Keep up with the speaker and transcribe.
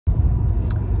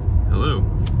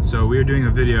So we are doing a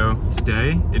video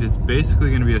today. It is basically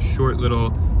going to be a short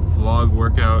little vlog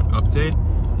workout update.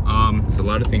 There's a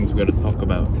lot of things we got to talk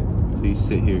about. Please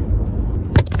sit here.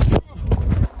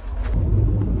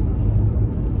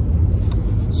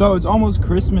 So it's almost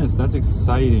Christmas. That's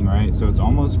exciting, right? So it's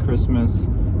almost Christmas.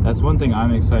 That's one thing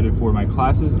I'm excited for. My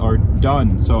classes are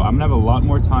done. So I'm gonna have a lot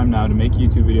more time now to make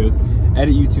YouTube videos,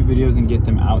 edit YouTube videos, and get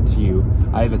them out to you.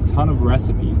 I have a ton of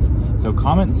recipes. So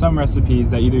comment some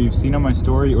recipes that either you've seen on my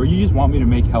story or you just want me to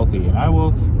make healthy, and I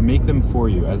will make them for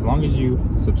you as long as you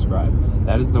subscribe.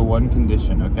 That is the one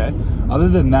condition, okay? Other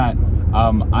than that,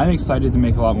 I'm excited to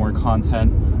make a lot more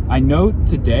content. I know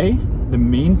today, the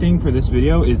main thing for this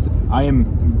video is I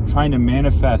am trying to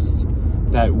manifest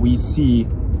that we see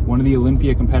one of the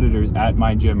Olympia competitors at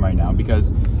my gym right now,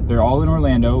 because they're all in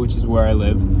Orlando, which is where I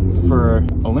live, for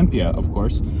Olympia, of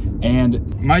course.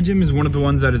 And my gym is one of the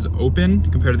ones that is open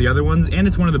compared to the other ones, and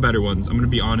it's one of the better ones. I'm gonna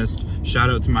be honest. Shout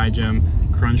out to my gym,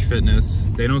 Crunch Fitness.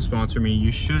 They don't sponsor me.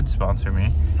 You should sponsor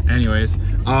me. Anyways,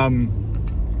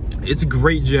 it's a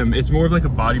great gym. It's more of like a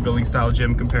bodybuilding style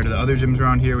gym compared to the other gyms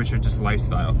around here, which are just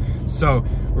lifestyle. So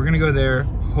we're gonna go there.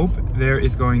 Hope there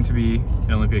is going to be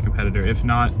an Olympia competitor. If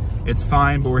not, it's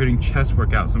fine, but we're hitting chest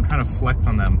workouts. So I'm trying to flex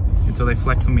on them until they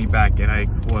flex on me back and I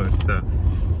explode. So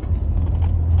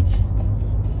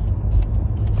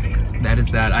that is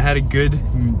that. I had a good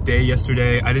day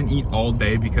yesterday. I didn't eat all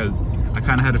day because I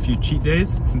kind of had a few cheat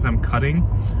days since I'm cutting.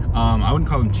 I wouldn't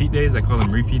call them cheat days, I call them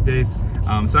refeed days.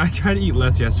 So I tried to eat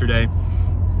less yesterday.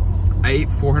 I ate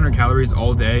 400 calories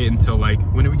all day until like,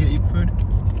 when did we get to eat food?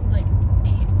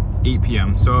 8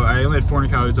 p.m. So I only had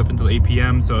 400 calories up until 8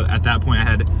 p.m. So at that point I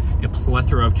had a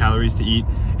plethora of calories to eat,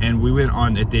 and we went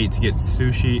on a date to get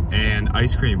sushi and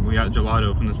ice cream. We got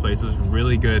gelato from this place. It was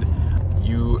really good.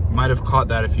 You might have caught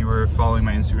that if you were following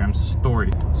my Instagram story.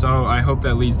 So I hope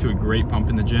that leads to a great pump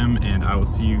in the gym, and I will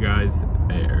see you guys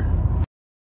there.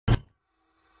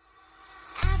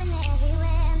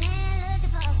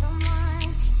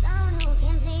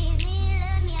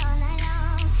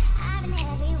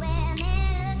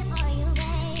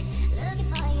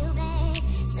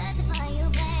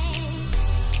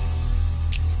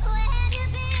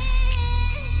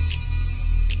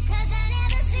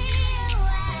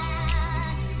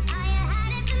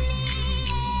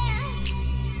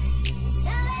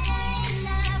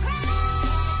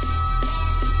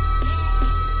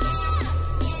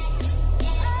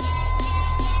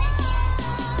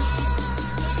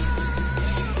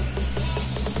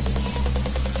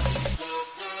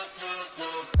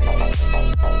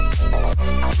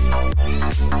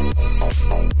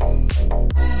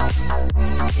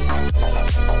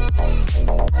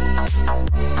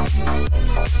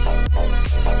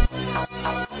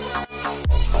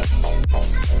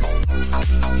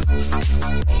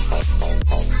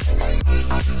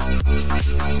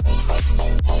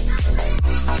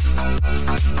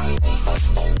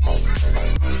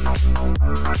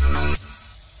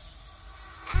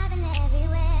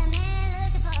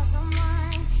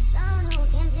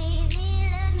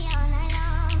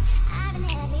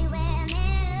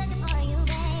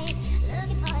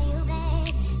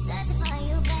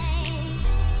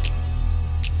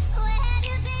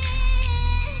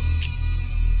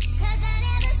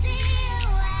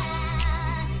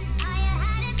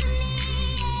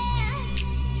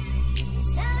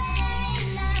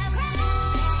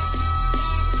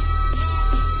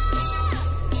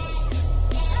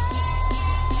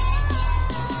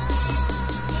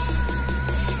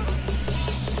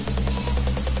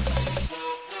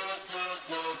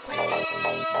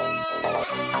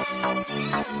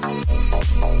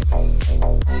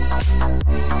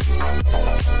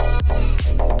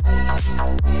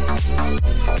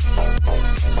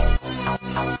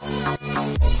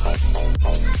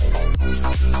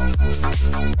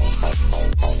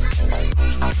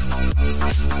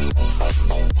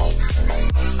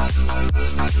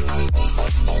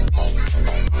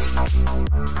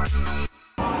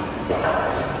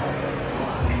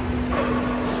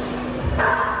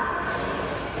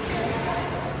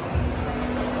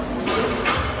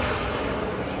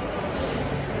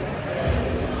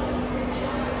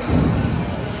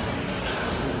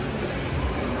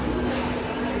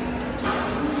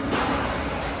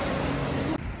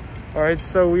 All right,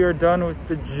 so we are done with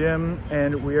the gym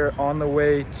and we are on the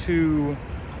way to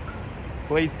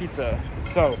Blaze Pizza.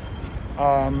 So,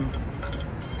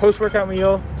 post-workout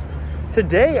meal.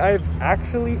 Today, I've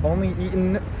actually only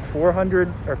eaten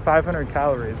 400 or 500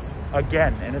 calories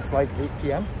again, and it's like 8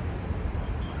 p.m.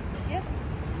 Yeah.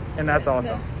 And that's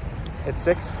awesome. No. It's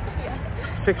 6?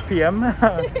 Yeah. 6 p.m.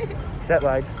 Jet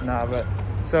lag. Nah, but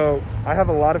so I have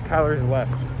a lot of calories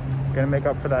left. Gonna make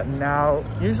up for that now.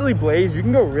 Usually Blaze, you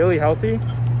can go really healthy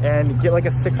and get like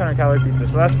a 600 calorie pizza.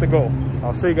 So that's the goal.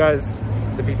 I'll show you guys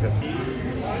the pizza.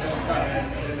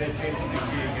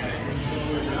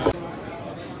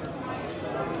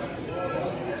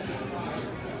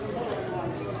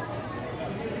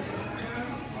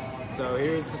 So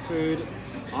here's the food.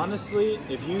 Honestly,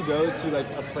 if you go to like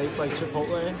a place like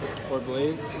Chipotle or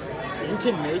Blaze, you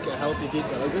can make a healthy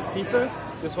pizza. Like this pizza,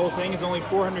 this whole thing is only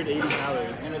 480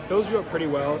 calories and it fills you up pretty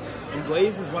well. And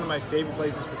Blaze is one of my favorite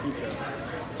places for pizza.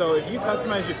 So if you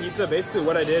customize your pizza, basically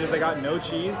what I did is I got no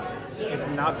cheese. It's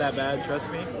not that bad, trust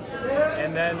me.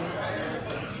 And then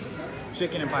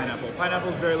chicken and pineapple. Pineapple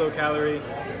is very low calorie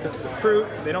because it's a fruit.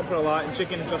 They don't put a lot in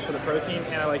chicken just for the protein,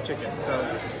 and I like chicken. So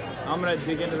I'm gonna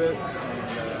dig into this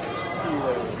and see you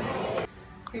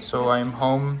later. So I'm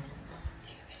home.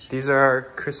 These are our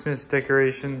Christmas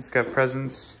decorations. Got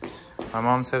presents. My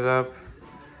mom set it up,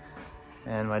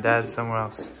 and my dad's somewhere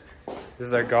else. This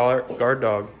is our guard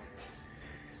dog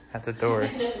at the door.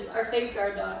 It is our fake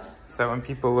guard dog. So when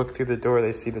people look through the door,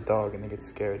 they see the dog and they get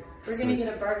scared. We're gonna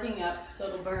get a barking up, so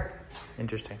it'll bark.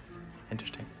 Interesting.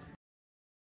 Interesting.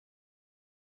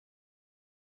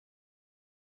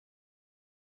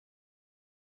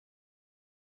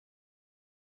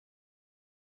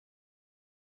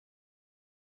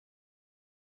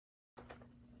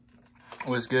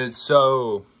 What's good?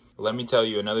 So let me tell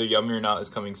you, another Yummy or Not is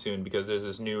coming soon because there's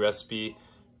this new recipe.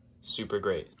 Super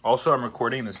great. Also, I'm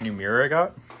recording this new mirror I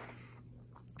got.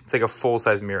 It's like a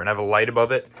full-size mirror and I have a light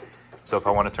above it. So if I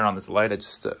want to turn on this light, I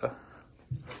just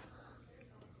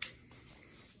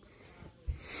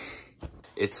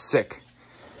it's sick.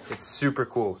 It's super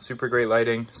cool, super great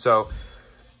lighting. So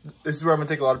this is where I'm gonna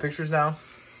take a lot of pictures now.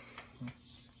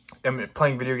 I'm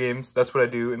playing video games. That's what I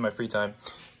do in my free time.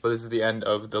 But this is the end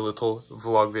of the little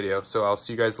vlog video. So I'll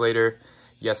see you guys later.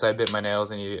 Yes, I bit my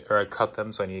nails. I cut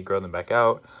them, so I need to grow them back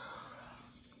out.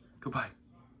 Goodbye.